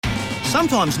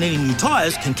Sometimes needing new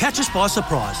tyres can catch us by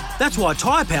surprise. That's why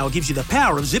Tyre Power gives you the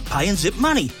power of zip pay and zip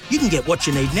money. You can get what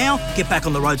you need now, get back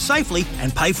on the road safely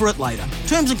and pay for it later.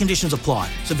 Terms and conditions apply.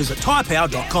 So visit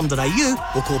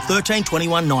tyrepower.com.au or call 13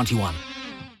 21 91.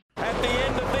 At the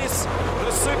end of this,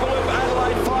 the Superloop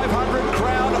Adelaide 500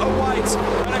 crowd awaits.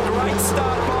 And a great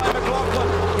start by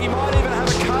McLaughlin. He might even have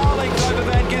a car length over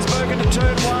Van Gisbergen to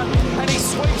turn one. And he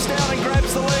sweeps down and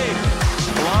grabs the lead.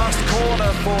 Last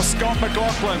corner for Scott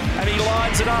McLaughlin, and he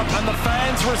lines it up, and the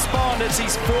fans respond. It's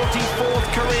his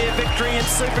 44th career victory in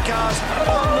supercars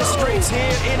on the streets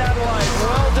here in Adelaide.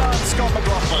 Well done, Scott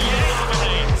McLaughlin.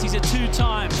 He's a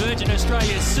two-time Virgin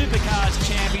Australia Supercars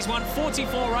champ. He's won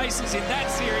 44 races in that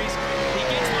series. He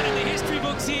gets one in the history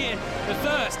books here. The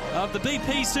first of the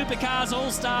BP Supercars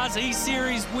All-Stars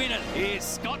E-Series winner is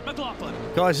Scott McLaughlin.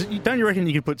 Guys, don't you reckon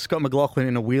you could put Scott McLaughlin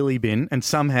in a wheelie bin and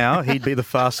somehow he'd be the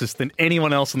fastest than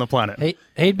anyone else on the planet?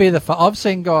 He'd be I've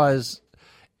seen guys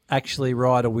actually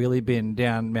ride a wheelie bin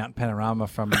down Mount Panorama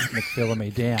from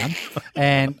McPhillamy down,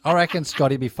 and I reckon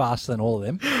Scotty'd be faster than all of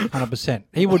them, 100%.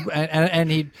 He would, and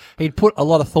he'd put a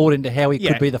lot of thought into how he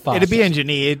could be the fastest. It'd be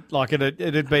engineered, like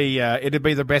it'd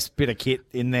be the best bit of kit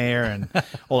in there and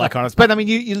all that kind of stuff. But I mean,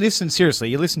 you listen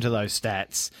to those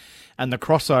stats and the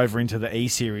crossover into the E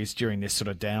Series during this sort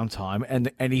of downtime,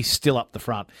 and he's still up the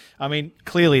front. I mean,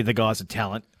 clearly the guy's a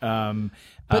talent.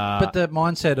 But the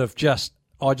mindset of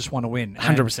I just want to win.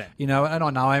 100%. You know, and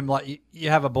I know him. Like you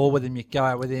have a ball with him, you go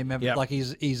out with him. Yep. Like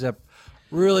he's a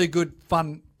really good,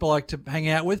 fun bloke to hang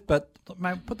out with. But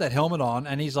mate, put that helmet on,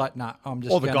 and he's like, "Nah, I'm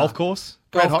just." Or the golf course.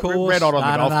 Red hot on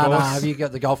the golf course. No, have you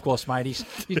got the golf course, mate?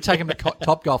 You take him to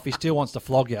Top Golf, he still wants to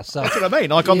flog you. So that's what I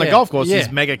mean. Like on the golf course,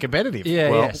 he's mega competitive.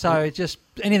 Yeah. So just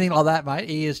anything like that, mate.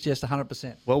 He is just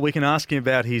 100%. Well, we can ask him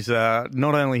about his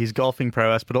not only his golfing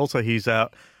prowess, but also his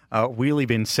wheelie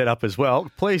bin set up as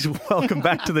well. Please welcome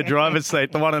back to the driver's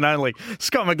seat, the one and only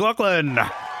Scott McLaughlin.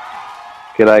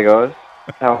 G'day, guys.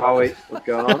 How are we? What's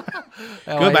going on?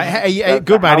 Good, mate.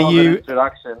 Good, mate. Are you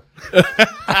introduction?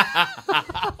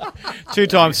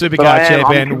 Two-time supercar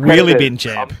champion, wheelie bin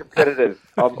champ? I'm competitive.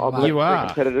 I'm you are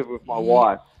competitive with my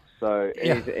wife. So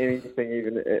anything,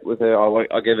 even with her,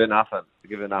 I give her nothing.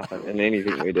 In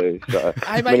anything we do. So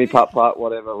mini putt,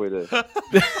 whatever we do.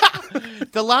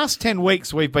 The last 10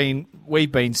 weeks we've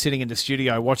been sitting in the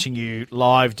studio watching you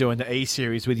live doing the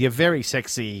E-Series with your very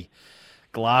sexy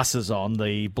glasses on,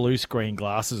 the blue screen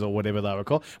glasses or whatever they were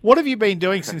called. What have you been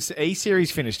doing since the E-Series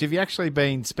finished? Have you actually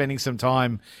been spending some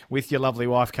time with your lovely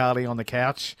wife Carly on the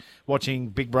couch watching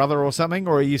Big Brother or something,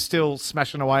 or are you still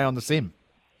smashing away on the sim?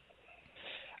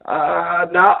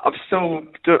 No,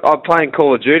 I'm playing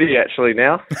Call of Duty actually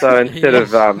now. So instead of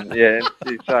so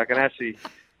I can actually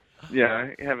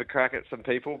have a crack at some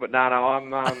people. But no,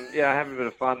 I'm having a bit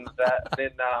of fun with that.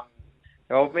 And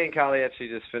then me and Carly actually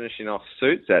just finishing off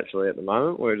Suits actually at the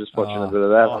moment. We're just watching a bit of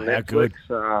that on Netflix.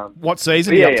 Good. What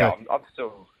season are you up to? I'm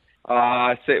still.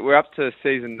 We're up to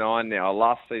season 9 now.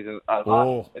 Last episode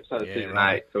of season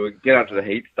 8. So we get onto the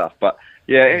heat stuff. But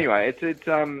anyway, it's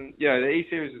the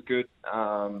E-Series is good.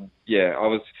 I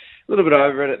was a little bit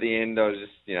over it at the end. I was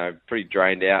just pretty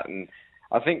drained out, and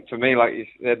I think for me, like you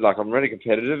said, like I'm really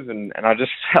competitive, and I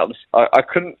just felt I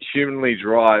couldn't humanly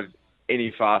drive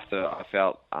any faster. I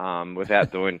felt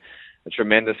without doing a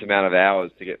tremendous amount of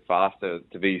hours to get faster,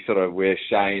 to be sort of where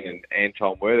Shane and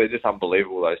Anton were. They're just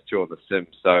unbelievable, those two on the sim.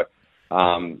 So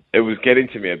it was getting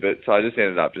to me a bit. So I just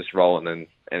ended up just rolling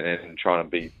and trying to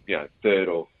be, third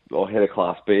or head of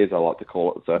class B, as I like to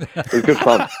call it. So it was good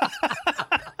fun.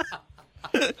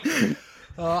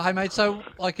 Hey, mate, so,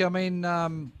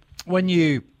 when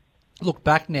you look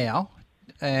back now,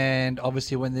 and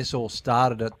obviously when this all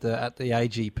started at the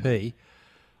AGP,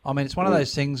 it's one of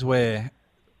those things where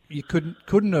you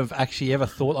couldn't have actually ever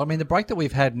thought. The break that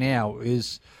we've had now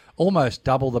is almost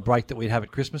double the break that we'd have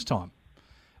at Christmas time.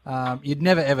 You'd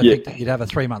never ever think that you'd have a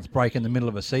 3-month break in the middle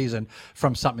of a season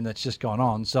from something that's just gone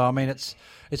on. So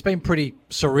it's been pretty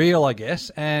surreal, I guess,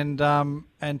 and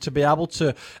to be able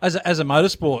to, as a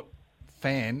motorsport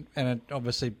fan, and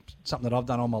obviously something that I've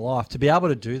done all my life, to be able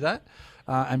to do that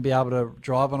and be able to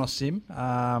drive on a sim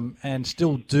and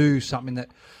still do something that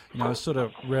is sort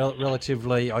of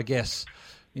relatively, I guess,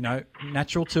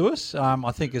 natural to us,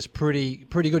 I think is pretty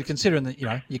good, considering that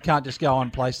you can't just go on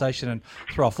PlayStation and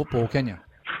throw a football, can you?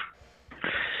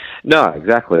 No,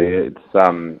 exactly. It's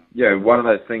one of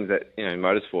those things that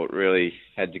motorsport really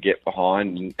had to get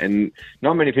behind, and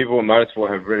not many people in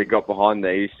motorsport have really got behind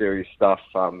the E-Series stuff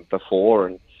before,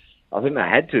 and I think they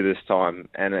had to this time,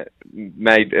 and it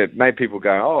made people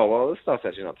go, oh well, this stuff's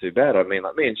actually not too bad. Like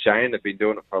me and Shane have been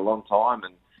doing it for a long time,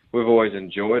 and we've always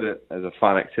enjoyed it as a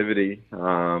fun activity.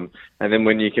 And then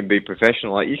when you can be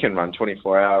professional, like you can run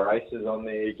 24-hour races on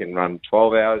there, you can run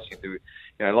 12 hours, you can do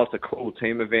lots of cool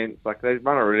team events. Like they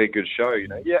run a really good show.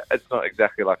 Yeah, it's not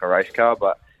exactly like a race car,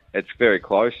 but it's very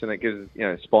close, and it gives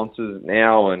sponsors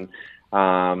now and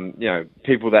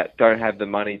people that don't have the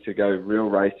money to go real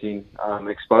racing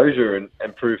exposure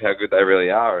and prove how good they really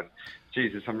are. And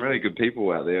geez, there's some really good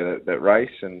people out there that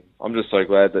race, and I'm just so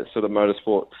glad that sort of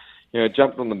motorsport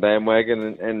jumped on the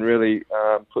bandwagon and really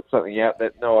put something out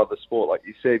that no other sport, like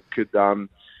you said, could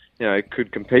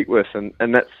could compete with, and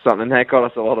that's something that got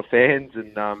us a lot of fans,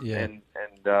 and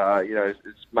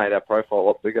it's made our profile a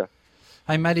lot bigger.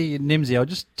 Hey, Matty Nimsy, I'll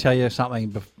just tell you something.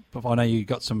 Before I know you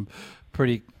got some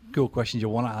pretty cool questions you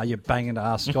want to ask. You're banging to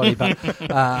ask Scotty, but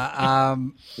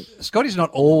Scotty's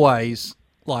not always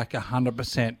like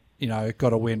 100%. Got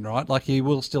to win, right? Like, he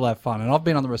will still have fun. And I've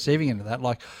been on the receiving end of that.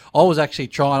 Like, I was actually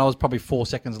trying. I was probably 4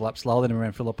 seconds a lap slower than him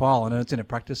around Phillip Island, and it's in a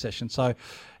practice session. So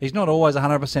he's not always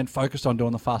 100% focused on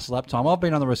doing the fastest lap time. I've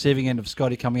been on the receiving end of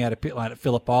Scotty coming out of pit lane at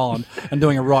Phillip Island and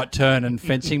doing a right turn and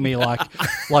fencing me like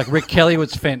Rick Kelly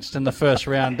was fenced in the first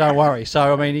round. Don't worry.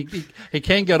 So, I mean, he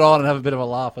can get on and have a bit of a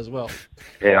laugh as well.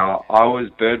 Yeah, I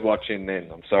was bird watching then.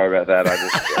 I'm sorry about that. I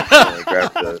just accidentally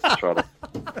grabbed the trotter.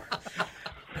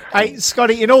 Hey,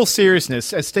 Scotty, in all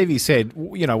seriousness, as Stevie said,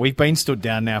 we've been stood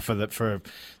down now for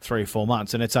 3 or 4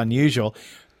 months, and it's unusual,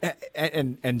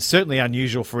 and certainly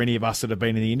unusual for any of us that have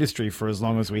been in the industry for as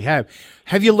long as we have.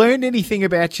 Have you learned anything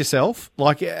about yourself?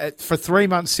 Like, for 3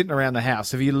 months sitting around the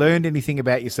house, have you learned anything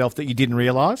about yourself that you didn't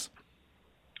realise?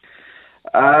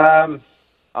 I'm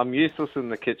useless in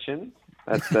the kitchen.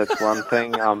 That's one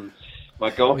thing.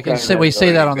 My golf. We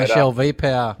see that on the Shell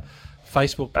V-Power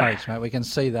Facebook page, mate. We can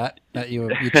see that your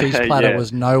cheese platter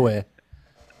was nowhere.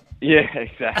 Yeah,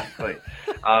 exactly.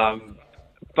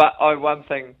 But one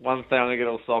thing, I'm gonna get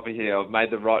all sloppy here. I've made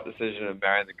the right decision of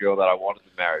marrying the girl that I wanted to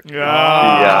marry.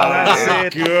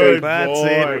 That's it. Good. That's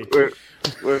it.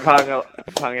 We've hung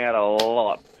out a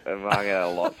lot. So hang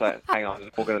on, I'm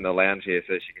just walking in the lounge here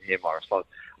so she can hear my response.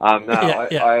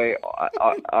 Honestly,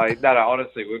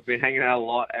 we've been hanging out a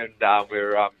lot, and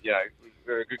we're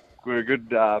a good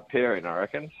pairing, I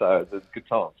reckon. So it's good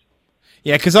times.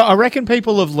 Yeah, because I reckon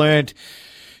people have learned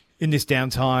in this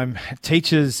downtime,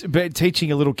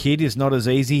 teaching a little kid is not as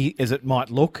easy as it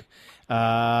might look.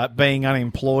 Being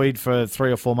unemployed for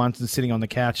 3 or 4 months and sitting on the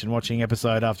couch and watching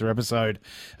episode after episode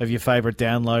of your favourite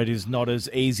download is not as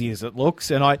easy as it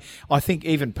looks. And I think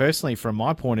even personally, from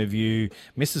my point of view,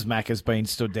 Mrs. Mack has been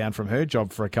stood down from her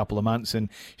job for a couple of months, and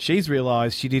she's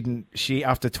realised she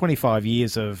after 25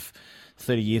 years of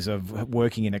 30 years of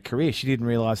working in a career, she didn't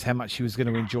realise how much she was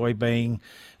going to enjoy being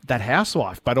that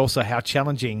housewife, but also how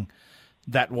challenging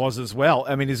that was as well.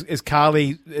 I mean, has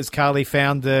Carly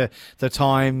found the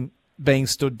time being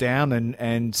stood down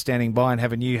and standing by and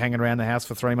having you hanging around the house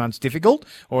for 3 months difficult,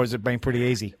 or has it been pretty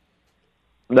easy?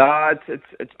 No,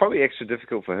 it's probably extra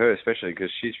difficult for her, especially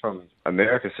because she's from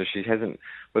America, so she hasn't,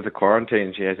 with the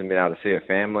quarantine, she hasn't been able to see her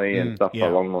family and stuff for a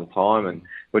long time, and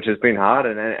which has been hard,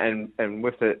 and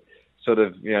with it sort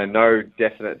of no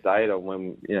definite date on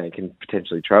when you can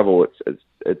potentially travel,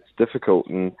 it's difficult.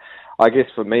 And I guess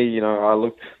for me, I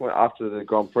looked after the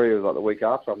Grand Prix, it was like the week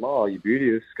after. I'm you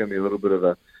beauty, this is going to be a little bit of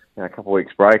a couple of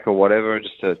weeks break or whatever,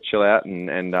 just to chill out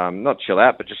and not chill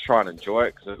out, but just try and enjoy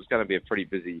it, because it was going to be a pretty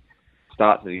busy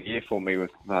start to the year for me with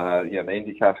the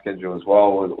IndyCar schedule as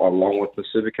well, along with the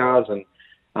supercars, and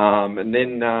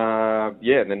then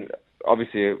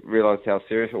obviously I realised how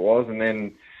serious it was, and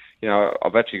then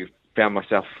I've actually found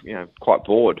myself quite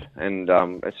bored, and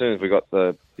as soon as we got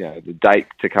the date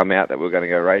to come out that we're going to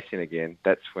go racing again,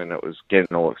 that's when it was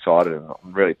getting all excited, and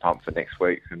I'm really pumped for next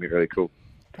week. It's going to be really cool.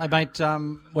 Hey mate,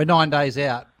 we're 9 days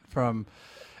out from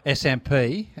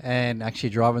SMP and actually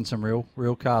driving some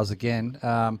real cars again.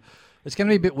 It's going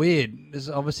to be a bit weird. There's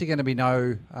obviously going to be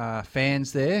no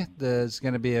fans there. There's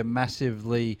going to be a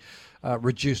massively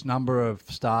reduced number of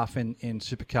staff in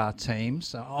supercar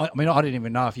teams. I didn't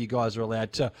even know if you guys are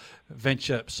allowed to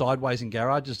venture sideways in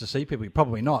garages to see people.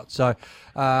 Probably not. So,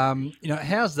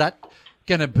 how's that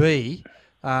going to be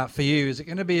for you? Is it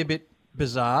going to be a bit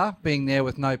bizarre being there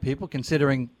with no people,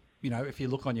 considering, if you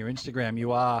look on your Instagram,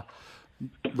 you are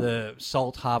the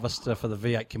salt harvester for the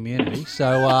V8 community.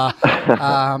 So,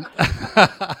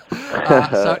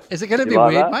 so is it going to be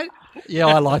weird, that? Mate? Yeah,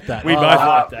 I like that. We both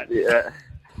like that. Yeah.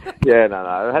 Yeah, no,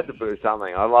 I had to do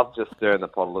something. I love just stirring the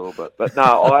pot a little bit, but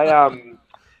no,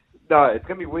 no, it's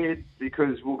gonna be weird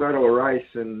because we'll go to a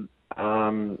race and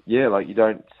you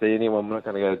don't see anyone. We're not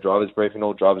going to go to driver's briefing.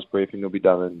 All driver's briefing will be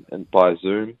done by a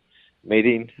Zoom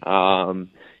meeting. But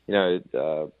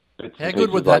bits How and good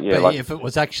pieces, would that like, be if it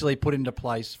was actually put into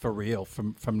place for real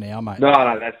from now, mate?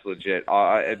 No, that's legit.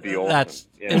 It'd be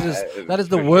awesome. That is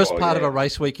the worst part of yeah. a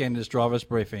race weekend is driver's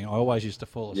briefing. I always used to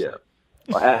fall asleep.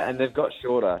 And they've got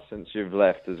shorter since you've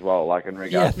left as well. Like in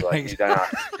regards to thanks. you don't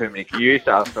ask too many. You used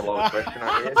to ask a lot of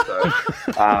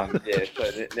questions on here,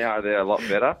 so now they're a lot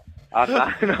better. No,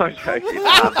 I'm joking.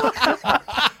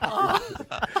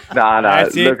 No.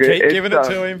 That's it. Look, Keep it's, giving it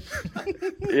to him.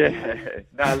 Yeah.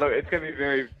 No, look, it's going to be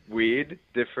very weird,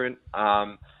 different.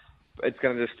 It's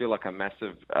going to just feel like a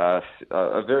massive, a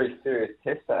very serious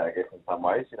test day, I guess, in some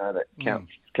ways. You know, that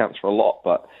counts for a lot.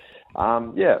 But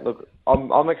look,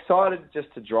 I'm excited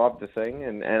just to drive the thing,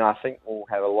 and I think we'll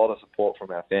have a lot of support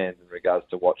from our fans in regards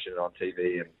to watching it on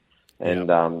TV, and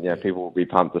people will be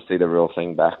pumped to see the real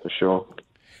thing back for sure.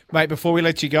 Mate, before we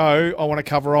let you go, I want to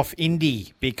cover off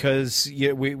Indy because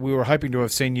we were hoping to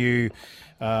have seen you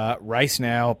race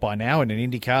by now in an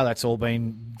Indy car. That's all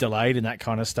been delayed and that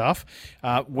kind of stuff.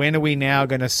 When are we now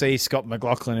going to see Scott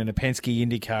McLaughlin in a Penske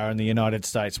Indy car in the United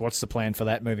States? What's the plan for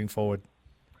that moving forward?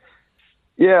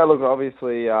 Yeah, look,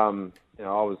 obviously, I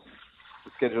was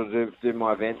scheduled to do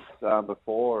my events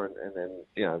before, and then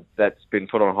that's been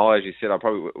put on hold. As you said, I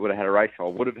probably would have had a race. I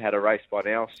would have had a race by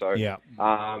now. So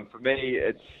for me,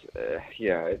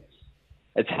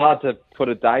 it's hard to put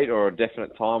a date or a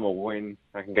definite time or when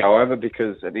I can go over,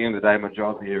 because at the end of the day, my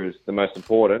job here is the most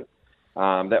important.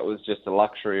 That was just a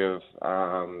luxury of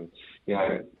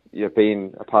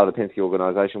being a part of the Penske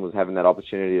organisation, was having that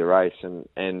opportunity to race and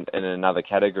in another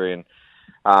category. And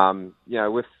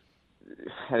with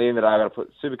at the end of the day, I've got to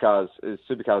put supercars is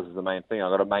the main thing.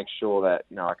 I've got to make sure that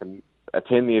I can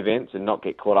attend the events and not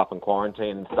get caught up in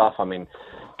quarantine and stuff. I mean,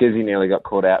 Gizzy nearly got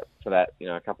caught out for that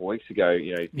a couple of weeks ago.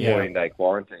 14-day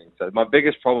quarantine. So my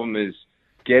biggest problem is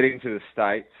getting to the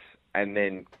States, and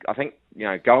then I think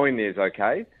going there is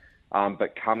okay,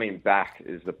 but coming back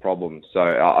is the problem. So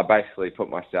I basically put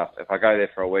myself, if I go there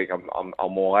for a week, I'm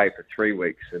away for 3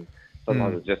 weeks, and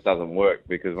sometimes it just doesn't work,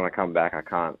 because when I come back, I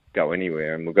can't go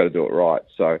anywhere, and we've got to do it right.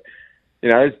 So,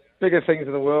 there's bigger things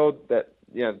in the world that,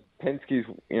 Penske's,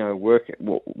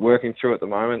 working through at the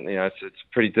moment. It's a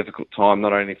pretty difficult time,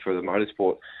 not only for the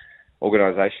motorsport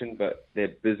organisation, but their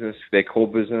business, their core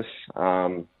business.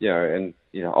 I've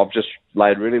just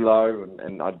laid really low,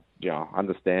 and I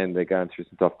understand they're going through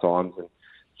some tough times, and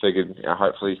figured,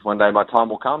 hopefully one day my time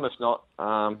will come. If not,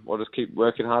 I'll just keep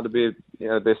working hard to be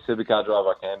the best supercar driver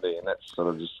I can be, and that's sort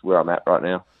of just where I'm at right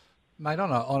now. Mate,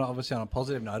 obviously on a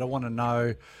positive note, I want to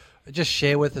know, just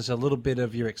share with us a little bit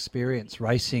of your experience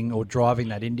racing or driving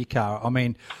that Indy car. I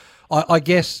mean, I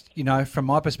guess, from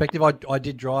my perspective, I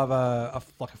did drive a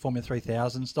Formula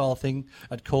 3000 style thing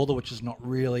at Calder, which is not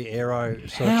really aero sort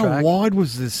of track. How wide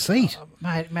was the seat?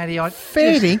 Matty,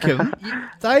 fair dinkum.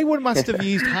 They must have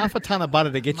used half a ton of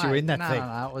butter to get you in that thing.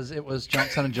 No, it was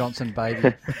Johnson & Johnson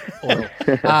baby oil.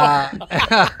 But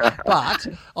I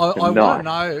want to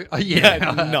know.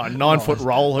 9-foot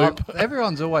roll hoop.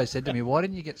 Everyone's always said to me, "Why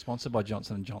didn't you get sponsored by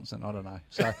Johnson & Johnson?" I don't know.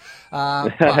 So,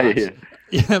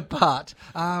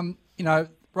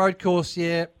 road course,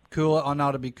 cool. I know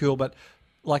it'd be cool, but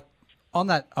like on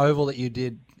that oval that you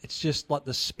did, it's just like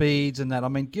the speeds and that. I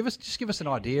mean, give us an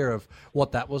idea of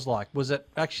what that was like. Was it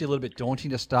actually a little bit daunting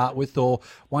to start with, or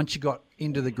once you got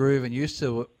into the groove and used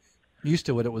to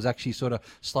it, it was actually sort of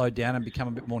slowed down and become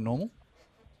a bit more normal?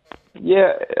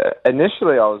 Yeah,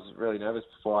 initially I was really nervous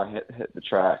before I hit the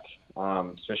track,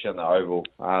 especially on the oval.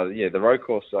 The road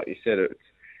course, like you said, it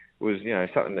was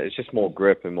something that it's just more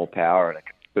grip and more power and a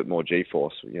bit more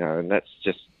G-force, and that's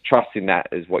just trusting that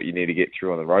is what you need to get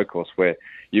through on the road course, where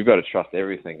you've got to trust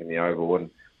everything in the oval.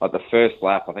 And like the first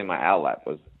lap, I think my out lap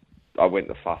I went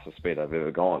the fastest speed I've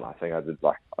ever gone. I think I did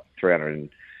like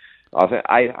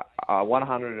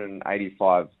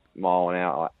 185 mile an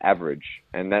hour average,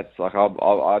 and that's like I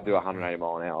do 180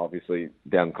 mile an hour, obviously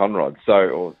down Conrod,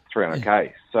 or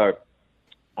 300k. So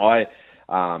I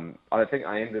think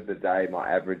I ended the day, my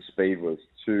average speed was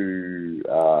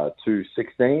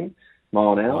 216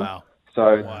 mile an hour. Wow.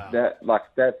 So that's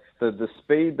the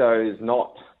speed though is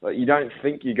not, like, you don't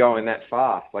think you're going that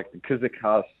fast, like, because the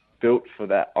car's built for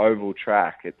that oval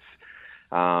track. It's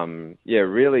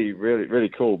really, really, really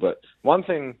cool. But one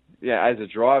thing, as a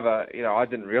driver, I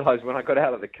didn't realize when I got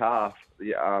out of the car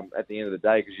at the end of the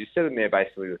day, because you sit in there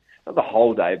basically not the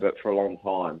whole day, but for a long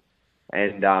time,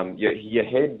 and your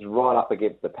head's right up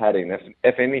against the padding.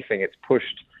 If anything, it's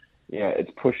pushed.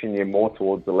 It's pushing you more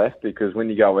towards the left, because when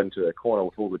you go into a corner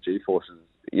with all the G-forces,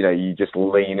 you just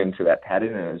lean into that padding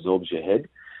and it absorbs your head.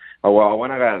 Well,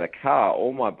 when I got out of the car,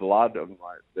 all my blood of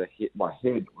my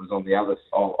head was on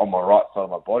my right side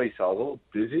of my body, so I was all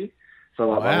dizzy. So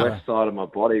like my left side of my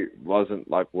body wasn't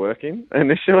like working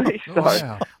initially.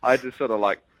 So I just sort of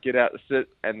like get out to sit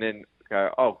and then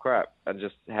go, oh crap, and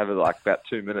just have like about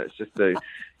 2 minutes just to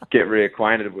get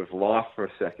reacquainted with life for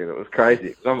a second. It was crazy.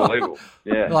 It was unbelievable.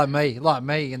 Yeah. Like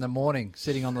me in the morning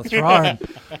sitting on the throne.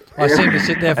 I seem to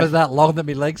sit there for that long that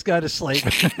my legs go to sleep.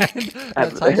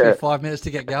 It takes me 5 minutes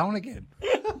to get going again.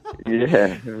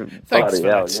 Yeah. Thanks for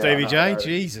that, Stevie J.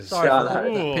 Jesus. Sorry for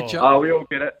that picture. Oh, we all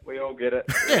get it. We all get it.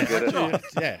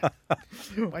 Yeah.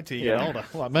 Wait till you get older,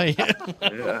 like me.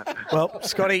 Well,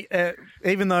 Scotty,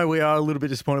 even though we are a little bit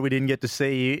disappointed we didn't get to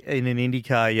see you in an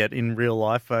IndyCar yet in real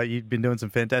life, you've been doing some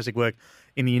fantastic work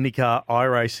in the IndyCar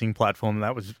iRacing platform.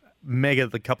 That was mega,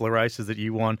 the couple of races that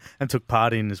you won and took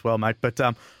part in as well, mate. But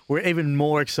we're even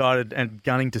more excited and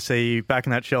gunning to see you back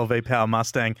in that Shell V-Power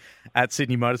Mustang at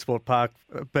Sydney Motorsport Park.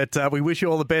 But we wish you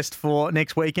all the best for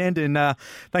next weekend, and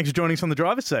thanks for joining us on the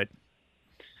driver's seat.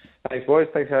 Thanks, boys.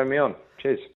 Thanks for having me on.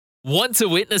 Cheers. Want to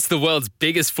witness the world's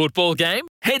biggest football game?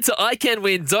 Head to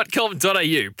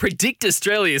iCanWin.com.au, predict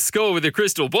Australia's score with a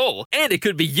crystal ball, and it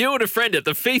could be you and a friend at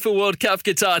the FIFA World Cup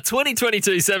Qatar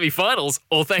 2022 semi-finals,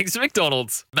 all thanks to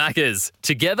McDonald's. Maccas,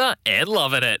 together and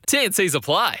loving it. TNCs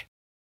apply.